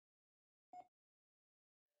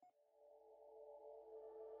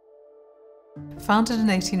Founded in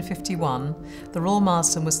 1851, the Royal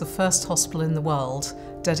Marsden was the first hospital in the world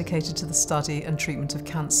dedicated to the study and treatment of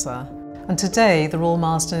cancer. And today, the Royal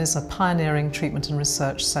Marsden is a pioneering treatment and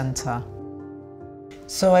research centre.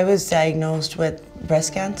 So I was diagnosed with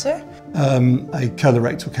breast cancer. A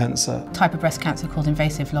colorectal cancer. Type of breast cancer called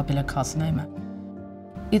invasive lobular carcinoma.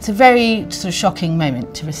 It's a very sort of shocking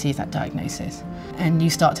moment to receive that diagnosis, and you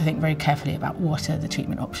start to think very carefully about what are the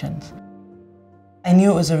treatment options. I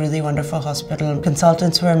knew it was a really wonderful hospital.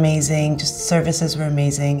 Consultants were amazing, just services were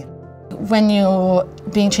amazing. When you're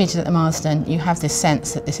being treated at the Marsden, you have this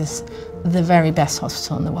sense that this is the very best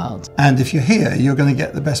hospital in the world. And if you're here, you're going to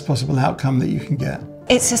get the best possible outcome that you can get.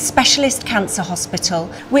 It's a specialist cancer hospital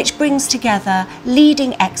which brings together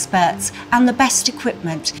leading experts and the best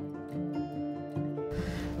equipment.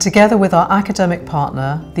 Together with our academic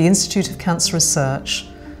partner, the Institute of Cancer Research,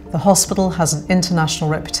 the hospital has an international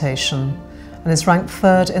reputation and is ranked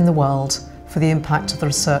third in the world for the impact of the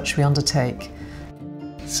research we undertake.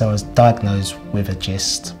 So I was diagnosed with a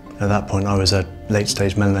GIST. At that point I was a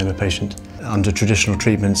late-stage melanoma patient. Under traditional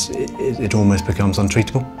treatments it almost becomes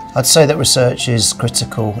untreatable. I'd say that research is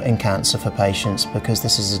critical in cancer for patients because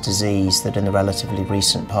this is a disease that in the relatively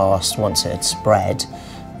recent past, once it had spread,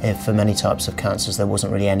 for many types of cancers there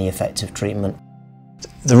wasn't really any effective treatment.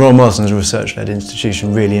 The Royal Marsden as a research-led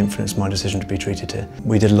institution really influenced my decision to be treated here.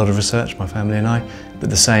 We did a lot of research, my family and I, but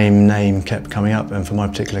the same name kept coming up, and for my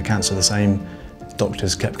particular cancer the same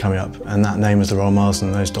doctors kept coming up, and that name was the Royal Marsden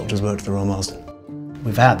and those doctors worked at the Royal Marsden.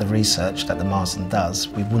 Without the research that the Marsden does,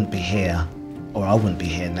 we wouldn't be here, or I wouldn't be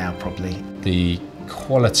here now probably. The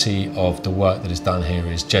quality of the work that is done here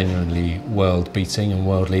is genuinely world-beating and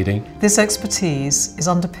world-leading. This expertise is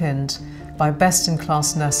underpinned by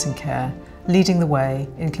best-in-class nursing care, leading the way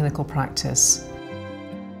in clinical practice.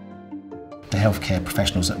 The healthcare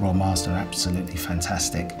professionals at Royal Marsden are absolutely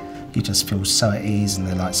fantastic. You just feel so at ease and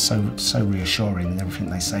they're like so reassuring in everything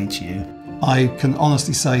they say to you. I can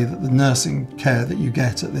honestly say that the nursing care that you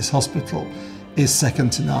get at this hospital is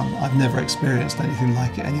second to none. I've never experienced anything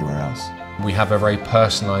like it anywhere else. We have a very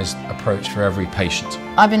personalised approach for every patient.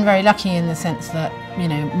 I've been very lucky in the sense that, you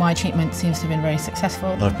know, my treatment seems to have been very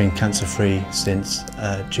successful. I've been cancer-free since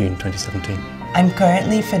June 2017. I'm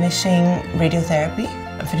currently finishing radiotherapy.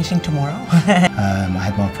 I'm finishing tomorrow. I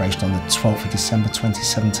had my operation on the 12th of December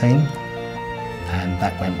 2017 and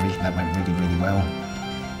that went really well.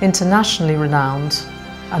 Internationally renowned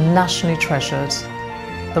and nationally treasured,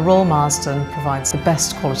 the Royal Marsden provides the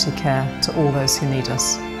best quality care to all those who need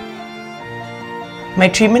us. My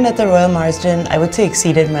treatment at the Royal Marsden, I would say,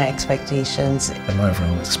 exceeded my expectations. And my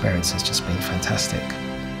overall experience has just been fantastic.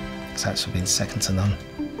 It's actually been second to none.